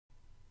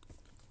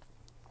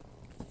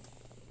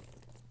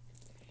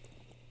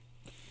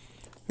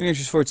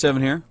Ignatius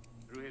 47 here.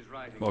 Through his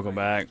writings, Welcome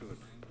I back.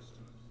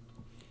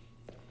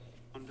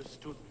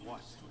 understood what?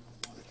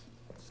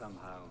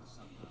 Somehow,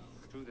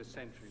 through the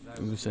centuries, I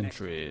Through the was connected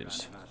to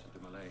centuries. Grand Master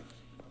Dumoulin.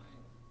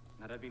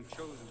 And had I been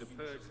chosen to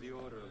purge the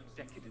order of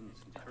decadence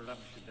and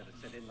corruption that had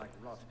set in like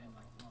rot,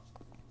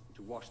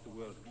 to wash the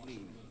world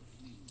clean,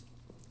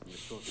 and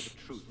restore to the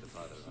truth the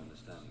Father of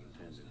understanding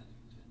intended.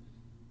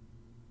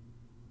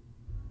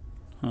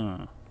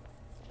 Huh.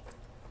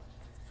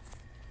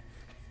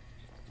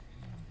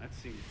 That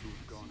seems to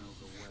have gone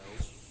over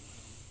well.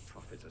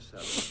 Prophets are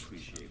seldom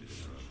appreciated in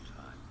their own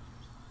time.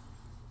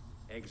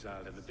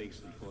 Exiled at the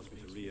Basin forced me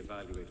to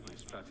reevaluate my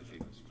strategy.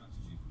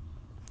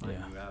 Find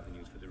Yeah. new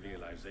avenues for the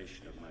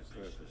realization of my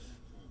purpose.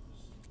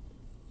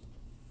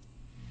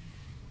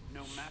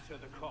 No matter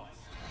the cost.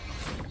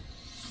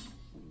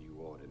 A new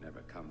order never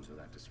comes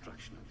without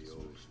destruction of the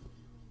old.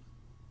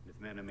 If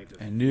men are made to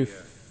And fear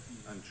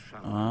if...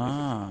 untrammeled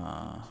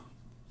Ah.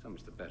 liberty, so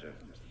much the better.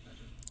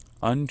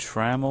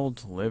 Untrammeled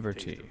Taste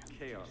liberty. of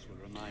chaos will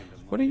remind them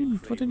What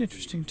an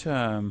interesting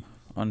term.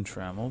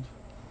 Untrammeled.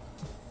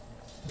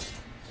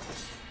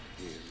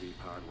 Here, we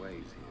part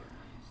ways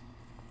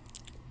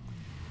here.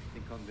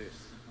 Think on this.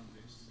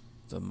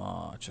 The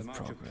march The of march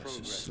progress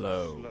is is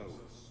slow.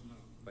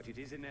 but it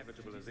is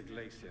inevitable as a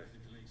glacier.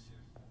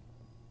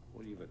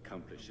 All you've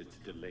accomplished is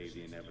to delay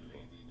the inevitable.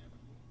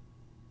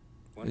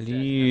 One death cannot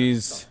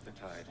Please. stop the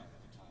tide.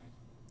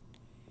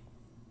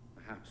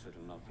 Perhaps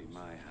it'll not be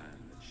my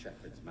hand that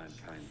shepherds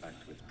mankind back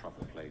to its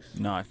proper place.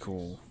 Not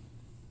cool.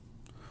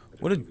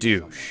 but What a it'll be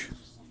douche.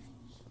 someone.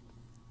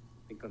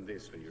 Think on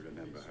this when you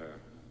remember her.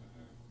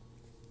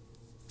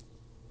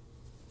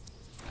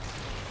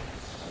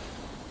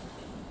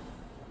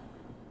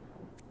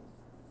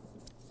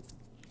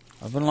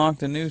 I've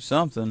unlocked a new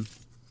something.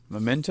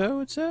 Memento,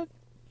 it said?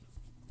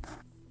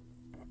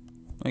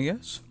 I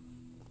guess.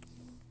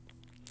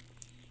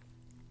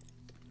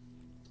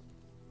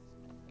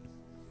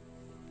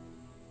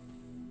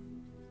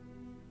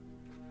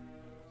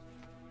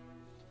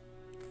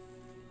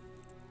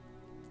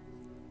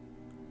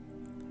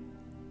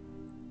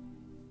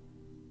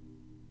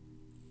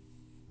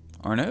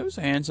 Arno's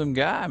a handsome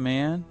guy,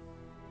 man.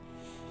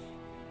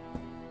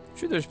 I'm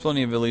sure there's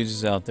plenty of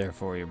villages out there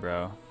for you,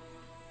 bro.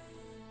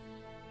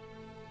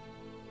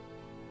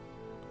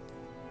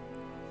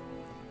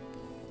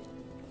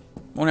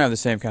 Won't have the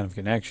same kind of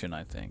connection,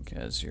 I think,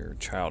 as your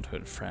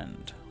childhood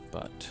friend,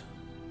 but...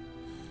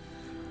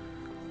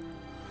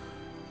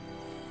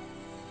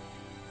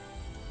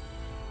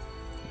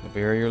 The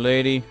barrier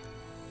lady.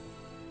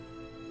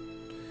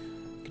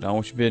 Get on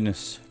with your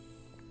business.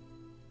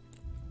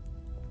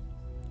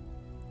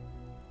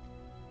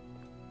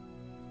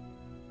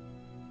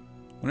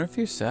 Wonder if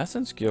the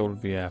Assassin's Guild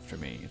would be after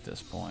me at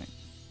this point.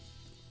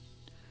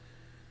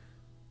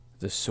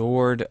 The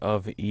Sword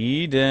of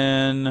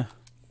Eden.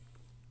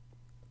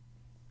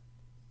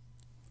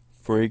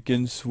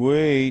 Freaking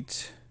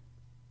sweet.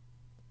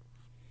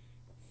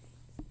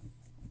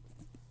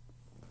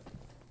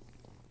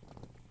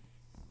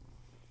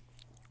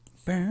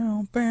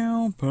 Bow,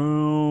 bow,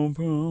 bow,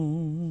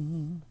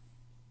 bow.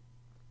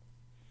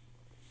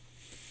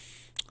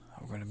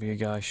 We're gonna be a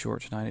guy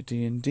short tonight at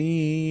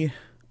D&D.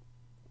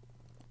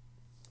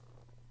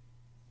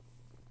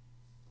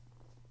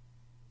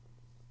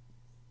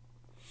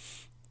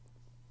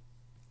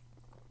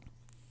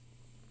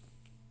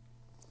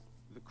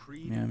 The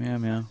creed Meow, of the meow,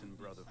 meow. Assassin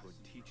Brotherhood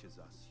teaches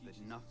us that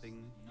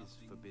nothing is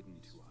forbidden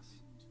to us.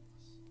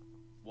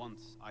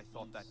 Once I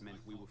thought that meant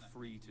we were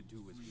free to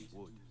do as we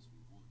would,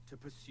 to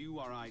pursue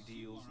our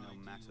ideals no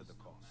matter the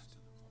cost.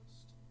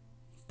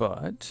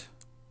 But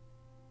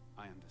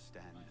I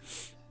understand now.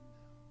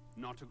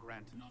 Not a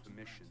granted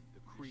permission, the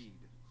creed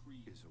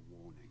is a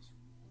warning.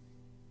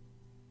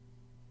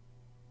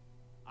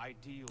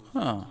 Ideals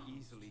Huh.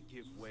 easily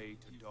give way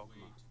to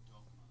dogma.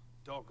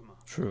 Dogma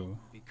true.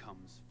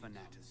 becomes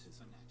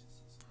fanaticism.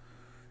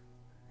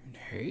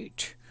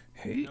 Hate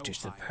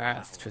is the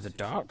path to the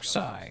dark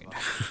side.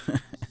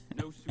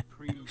 No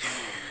supreme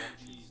power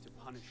watches to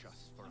punish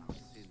us for our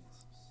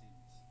sins.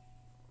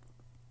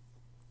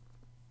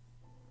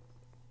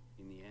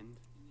 In the end,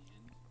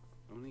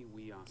 only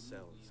we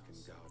ourselves can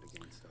guard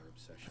against our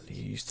obsessions.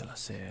 Lise de la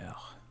Serre.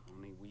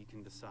 Only we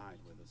can decide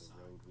whether the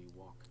road we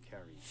walk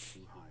carries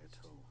too high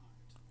a toll.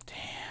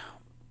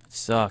 Damn. It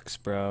sucks,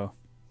 bro.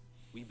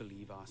 We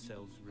believe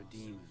ourselves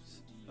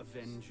redeemers,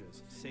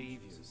 avengers,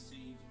 saviors.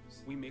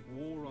 We make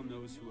war on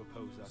those who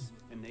oppose us,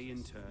 and they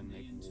in turn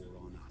make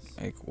war on us.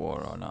 Make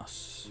war on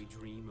us. We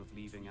dream of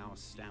leaving our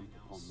stamp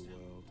upon the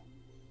world.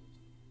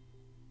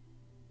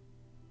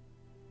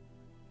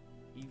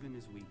 Even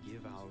as we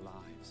give our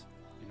lives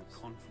in a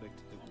conflict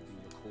that will be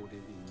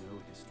recorded in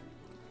no history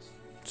books.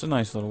 It's a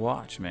nice little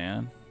watch,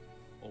 man.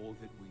 All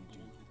that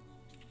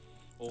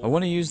we do, I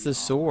want to use this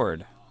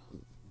sword.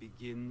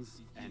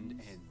 begins and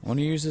ends. I want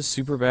to use this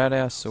super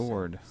badass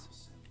sword.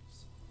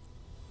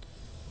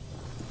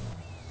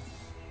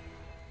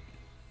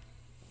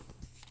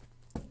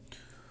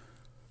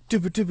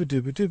 Dibba dibba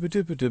dibba dibba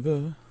dibba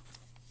dibba.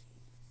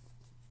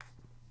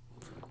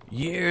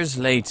 Years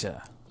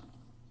later.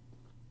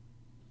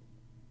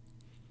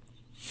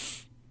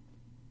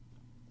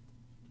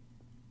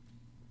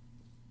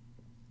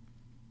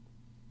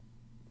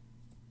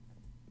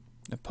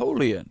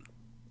 Napoleon.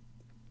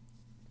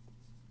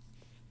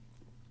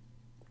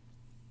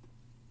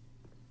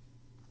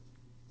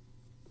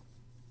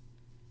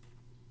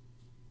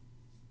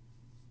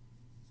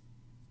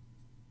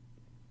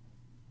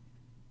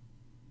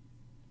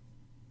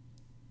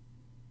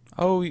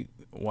 Oh,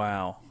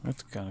 wow.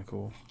 That's kind of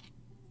cool.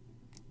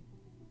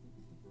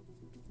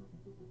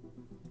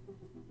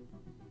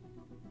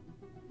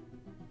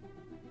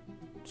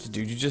 This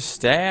dude you just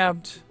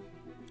stabbed.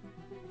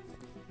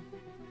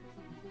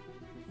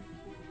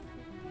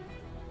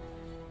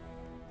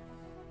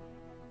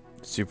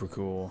 Super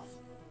cool.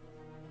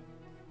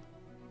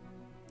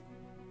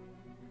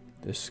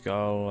 This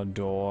skull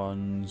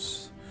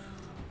adorns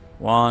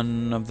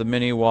one of the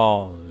many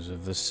walls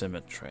of the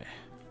cemetery.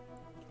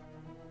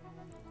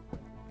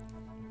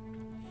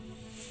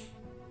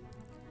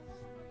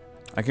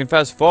 I can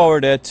fast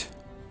forward it.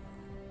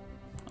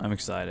 I'm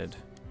excited.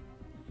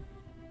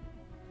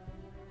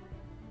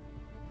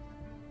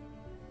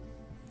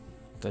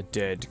 The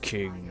Dead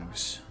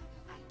Kings.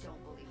 I don't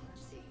believe what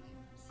I'm seeing.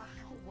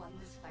 Arno won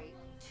this fight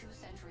 2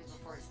 centuries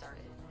before it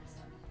started.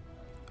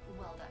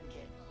 Well done,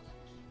 kid.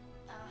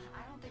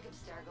 I don't think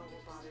Abstergo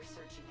will bother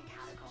searching the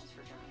catacombs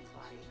for Jermaine's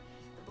body.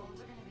 The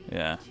bones are going to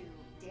be too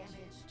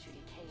damaged, too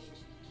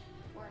decayed.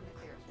 We're in the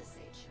clear at this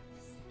stage.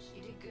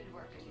 You did good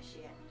work,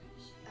 Initiate.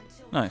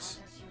 Until we Nice.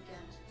 contact you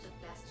again, the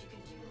best you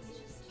can do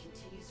is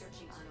continue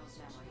searching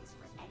Arno's memories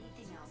for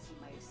anything else he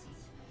might have seen,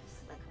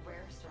 like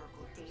rare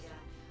historical data,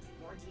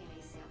 more DNA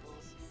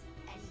samples,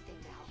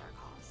 anything to help our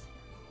cause.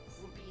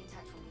 We'll be in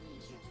touch when we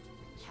need you.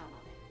 Count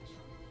on it.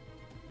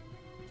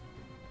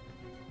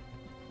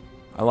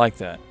 I like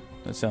that.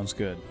 That sounds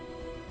good.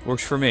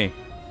 Works for me.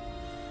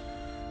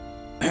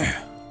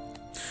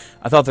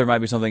 I thought there might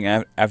be something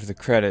after the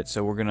credits,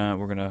 so we're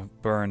gonna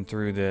burn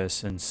through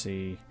this and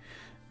see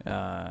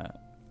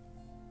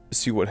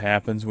what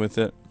happens with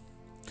it,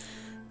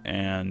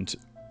 and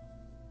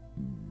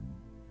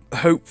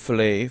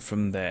hopefully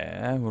from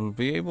there we'll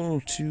be able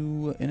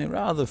to, in a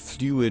rather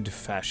fluid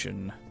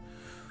fashion,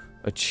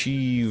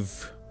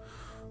 achieve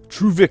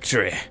true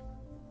victory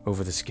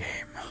over this game.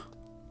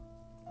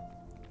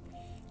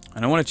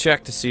 And I want to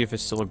check to see if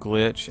it's still a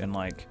glitch and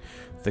like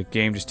the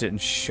game just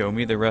didn't show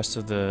me the rest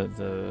of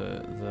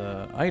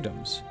the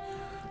items.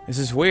 This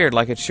is weird.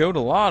 Like it showed a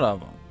lot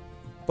of them,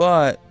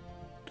 but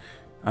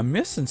I'm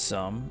missing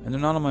some, and they're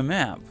not on my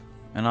map.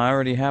 And I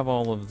already have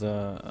all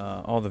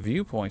the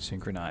viewpoints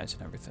synchronized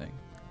and everything.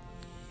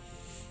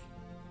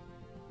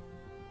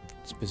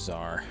 It's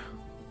bizarre.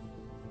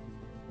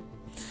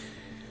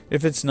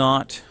 If it's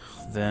not,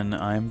 then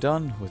I'm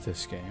done with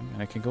this game,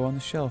 and I can go on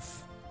the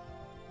shelf.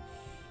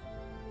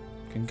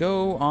 Can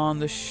go on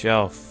the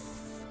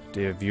shelf,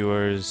 dear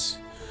viewers,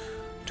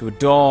 to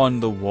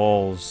adorn the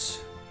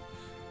walls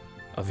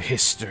of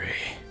history.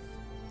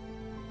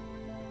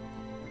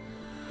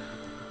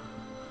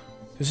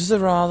 This is a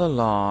rather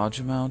large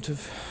amount of...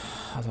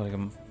 I thought I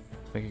could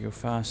make it go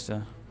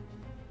faster.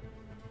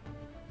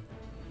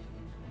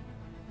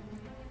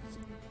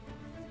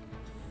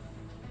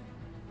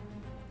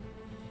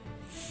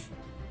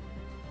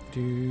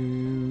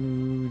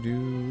 Do, do,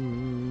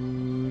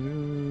 do,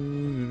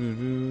 do,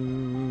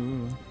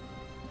 do.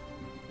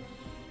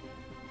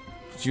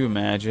 Could you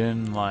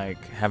imagine,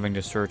 like, having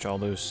to search all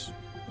those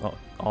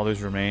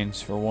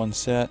remains for one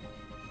set?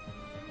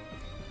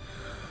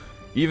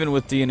 Even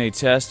with DNA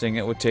testing,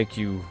 it would take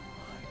you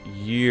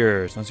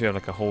years, unless you have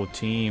like a whole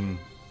team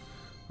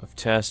of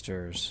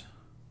testers.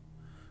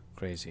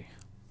 Crazy.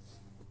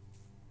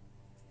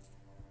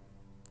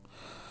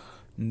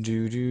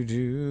 Do do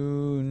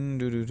do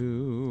do do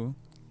do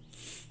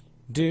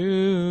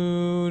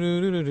do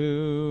do do do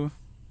do.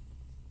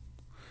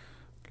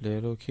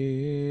 Little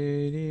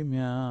kitty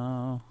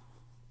meow.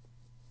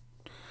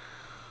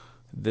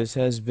 This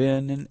has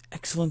been an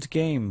excellent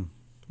game.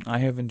 I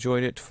have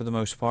enjoyed it for the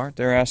most part.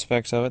 There are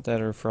aspects of it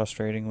that are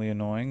frustratingly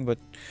annoying, but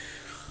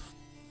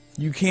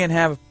you can't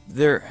have...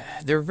 There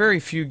are very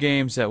few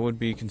games that would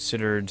be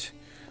considered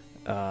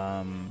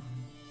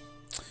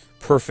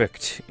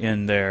perfect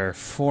in their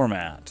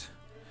format.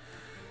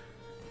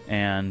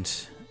 And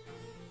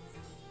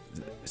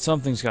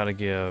something's got to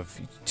give.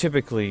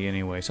 Typically,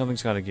 anyway,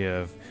 something's got to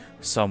give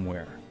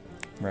somewhere,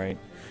 right?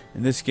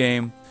 In this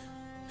game,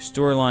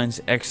 storyline's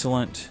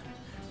excellent.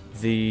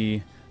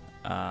 The...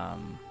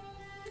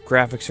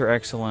 graphics are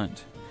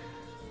excellent.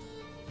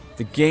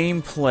 The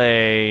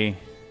gameplay,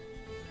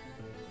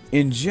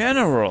 in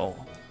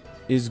general,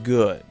 is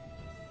good.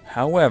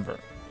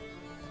 However,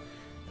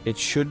 it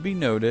should be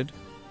noted,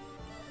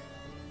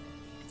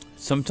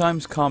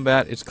 sometimes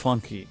combat is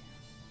clunky.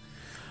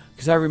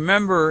 Because I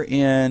remember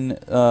in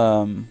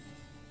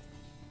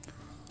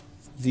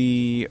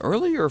the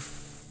earlier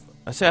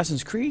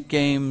Assassin's Creed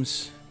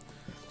games,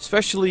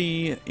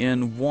 especially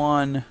in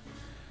 1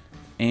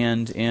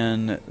 and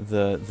in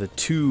the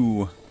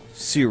 2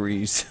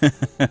 series,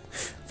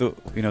 the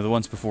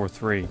ones before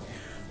 3.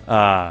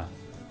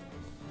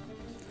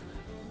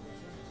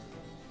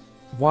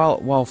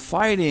 While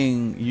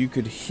fighting, you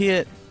could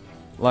hit,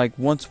 like,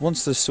 once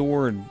the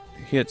sword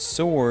hits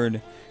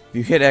sword, if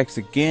you hit X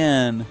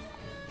again,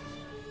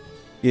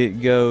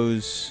 it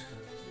goes.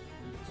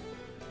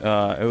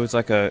 It was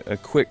like a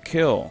quick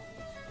kill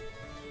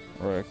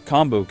or a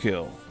combo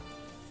kill,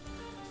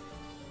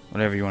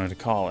 whatever you wanted to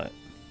call it.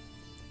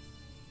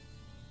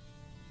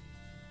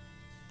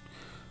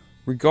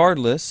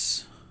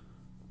 Regardless,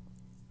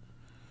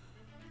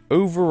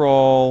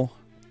 overall,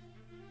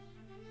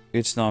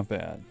 it's not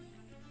bad.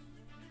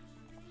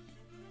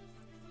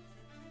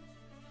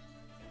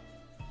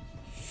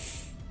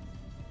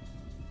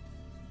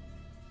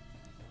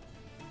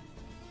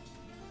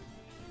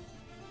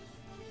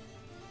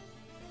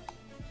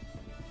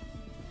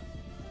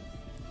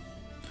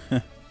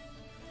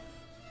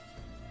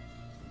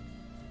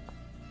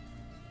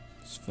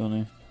 It's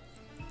funny.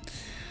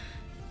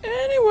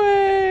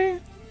 Anyway,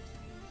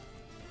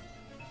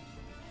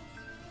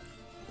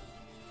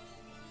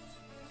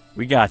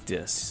 we got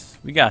this.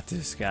 We got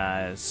this,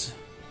 guys.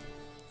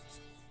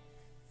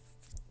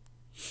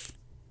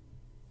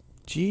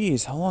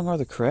 Jeez, how long are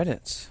the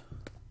credits?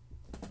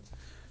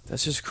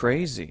 That's just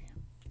crazy.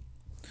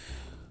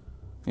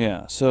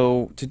 Yeah,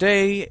 so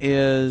today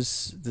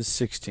is the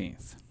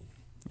 16th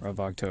of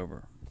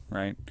October,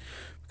 right?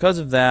 Because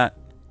of that,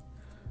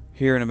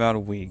 here in about a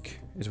week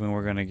is when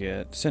we're going to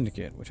get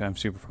Syndicate, which I'm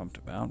super pumped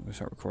about. We'll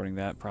start recording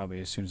that probably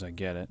as soon as I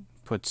get it.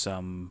 Put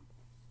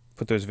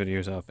those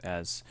videos up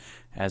as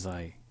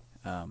I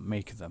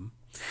make them.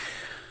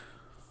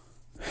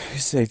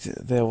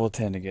 They will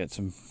tend to get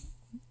some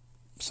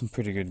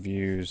pretty good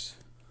views.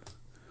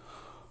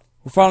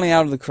 We're finally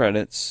out of the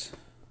credits.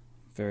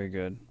 Very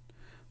good.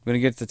 We're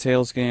going to get to the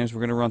Tales games.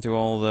 We're going to run through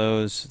all of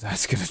those.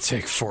 That's going to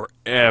take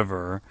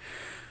forever.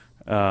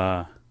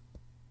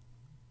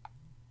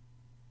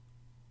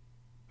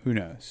 Who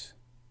knows?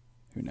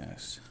 Who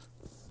knows?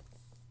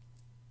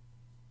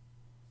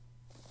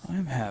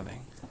 I'm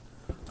having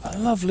a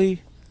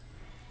lovely,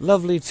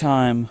 lovely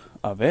time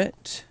of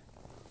it.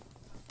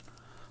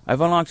 I've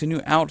unlocked a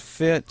new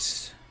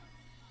outfit.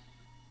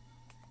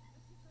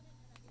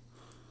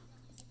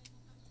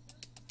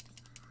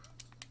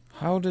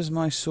 How does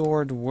my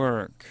sword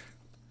work?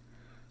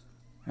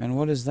 And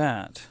what is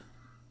that?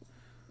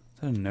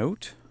 Is that a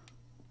note?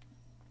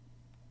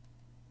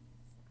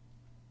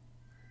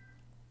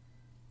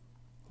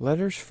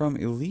 Letters from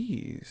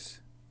Elise.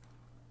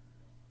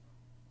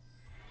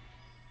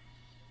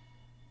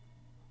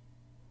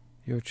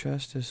 Your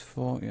chest is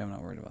full. Yeah, I'm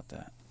not worried about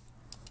that.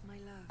 My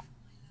love,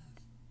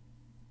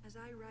 as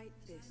I write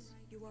this,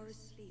 you are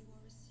asleep.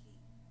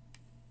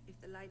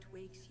 If the light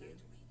wakes you,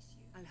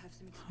 I'll have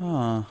some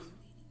explaining to do.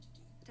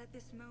 But at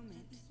this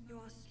moment, you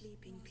are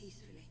sleeping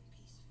peacefully.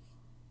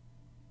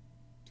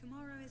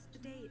 Tomorrow is the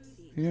day, it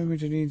seems. You don't mean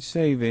to need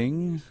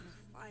saving.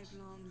 5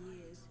 long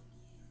years.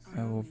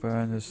 I will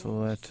burn this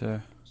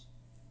letter.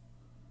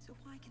 So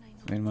why can I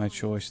not Made my follow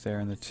choice there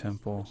in the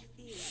temple.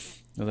 what you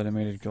feel? Know that I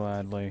made it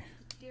gladly.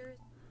 Dearest,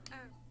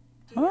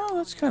 Oh,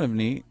 that's kind of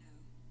neat.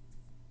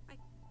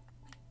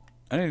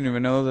 I didn't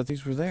even know that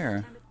these were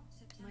there.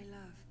 my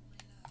love,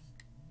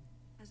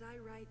 as I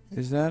write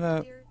Is that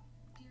a... Dear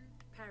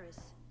Paris,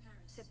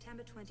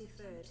 September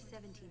 23rd,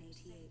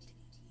 1788.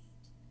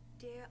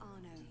 Dear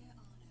Arno,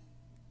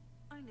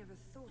 I never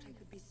thought I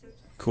could be so...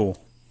 Cool.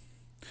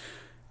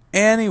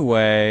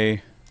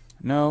 Anyway...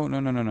 No.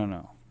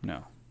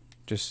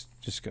 Just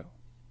go.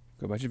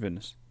 Go about your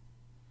business.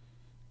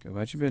 Go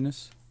about your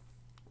business.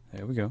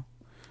 There we go.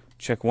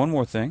 Check one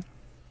more thing.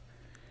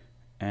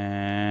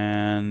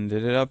 And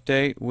did it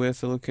update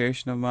with the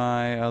location of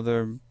my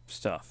other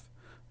stuff?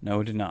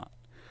 No, it did not.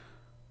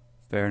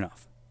 Fair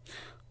enough.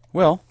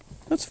 Well,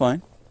 that's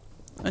fine.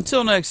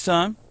 Until next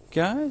time,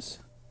 guys.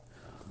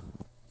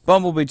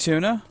 Bumblebee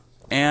Tuna,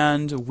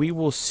 and we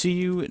will see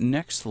you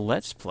next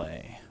Let's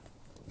Play.